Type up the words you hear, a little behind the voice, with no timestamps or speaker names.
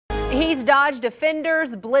He's dodged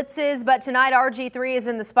defenders, blitzes, but tonight RG3 is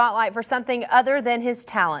in the spotlight for something other than his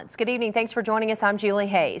talents. Good evening. Thanks for joining us. I'm Julie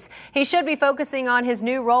Hayes. He should be focusing on his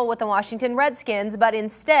new role with the Washington Redskins, but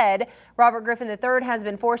instead, Robert Griffin III has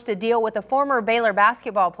been forced to deal with a former Baylor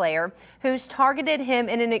basketball player who's targeted him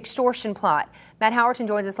in an extortion plot. Matt Howerton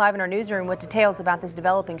joins us live in our newsroom with details about this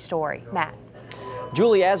developing story. Matt.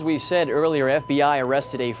 Julie, as we said earlier, FBI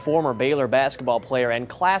arrested a former Baylor basketball player and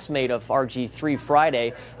classmate of RG3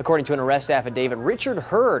 Friday. According to an arrest affidavit, Richard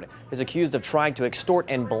Hurd is accused of trying to extort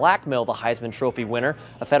and blackmail the Heisman Trophy winner.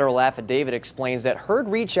 A federal affidavit explains that Hurd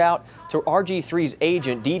reached out to RG3's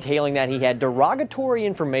agent detailing that he had derogatory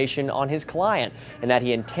information on his client and that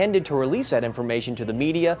he intended to release that information to the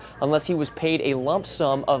media unless he was paid a lump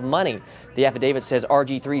sum of money. The affidavit says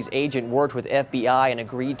RG3's agent worked with FBI and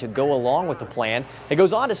agreed to go along with the plan. It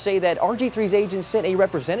goes on to say that RG3's agent sent a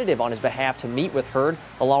representative on his behalf to meet with Hurd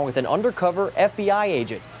along with an undercover FBI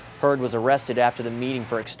agent. Hurd was arrested after the meeting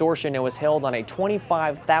for extortion and was held on a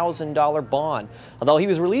 $25,000 bond, although he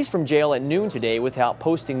was released from jail at noon today without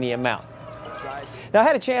posting the amount. Now, I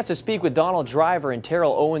had a chance to speak with Donald Driver and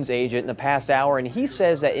Terrell Owens' agent in the past hour, and he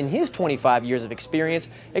says that in his 25 years of experience,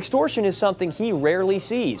 extortion is something he rarely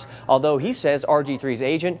sees, although he says RG3's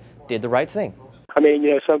agent did the right thing. I mean,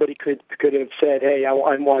 somebody could have said, hey, I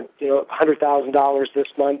want, $100,000 this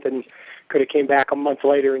month, and could have came back a month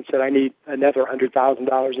later and said, I need another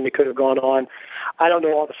 $100,000, and it could have gone on. I don't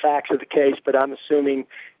know all the facts of the case, but I'm assuming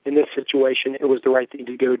in this situation it was the right thing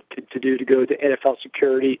to go to NFL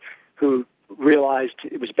security, who realized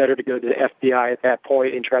it was better to go to the FBI at that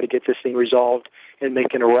point and try to get this thing resolved and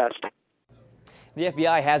make an arrest. The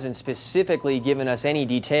FBI hasn't specifically given us any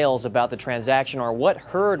details about the transaction or what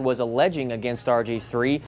Hurd was alleging against RG3.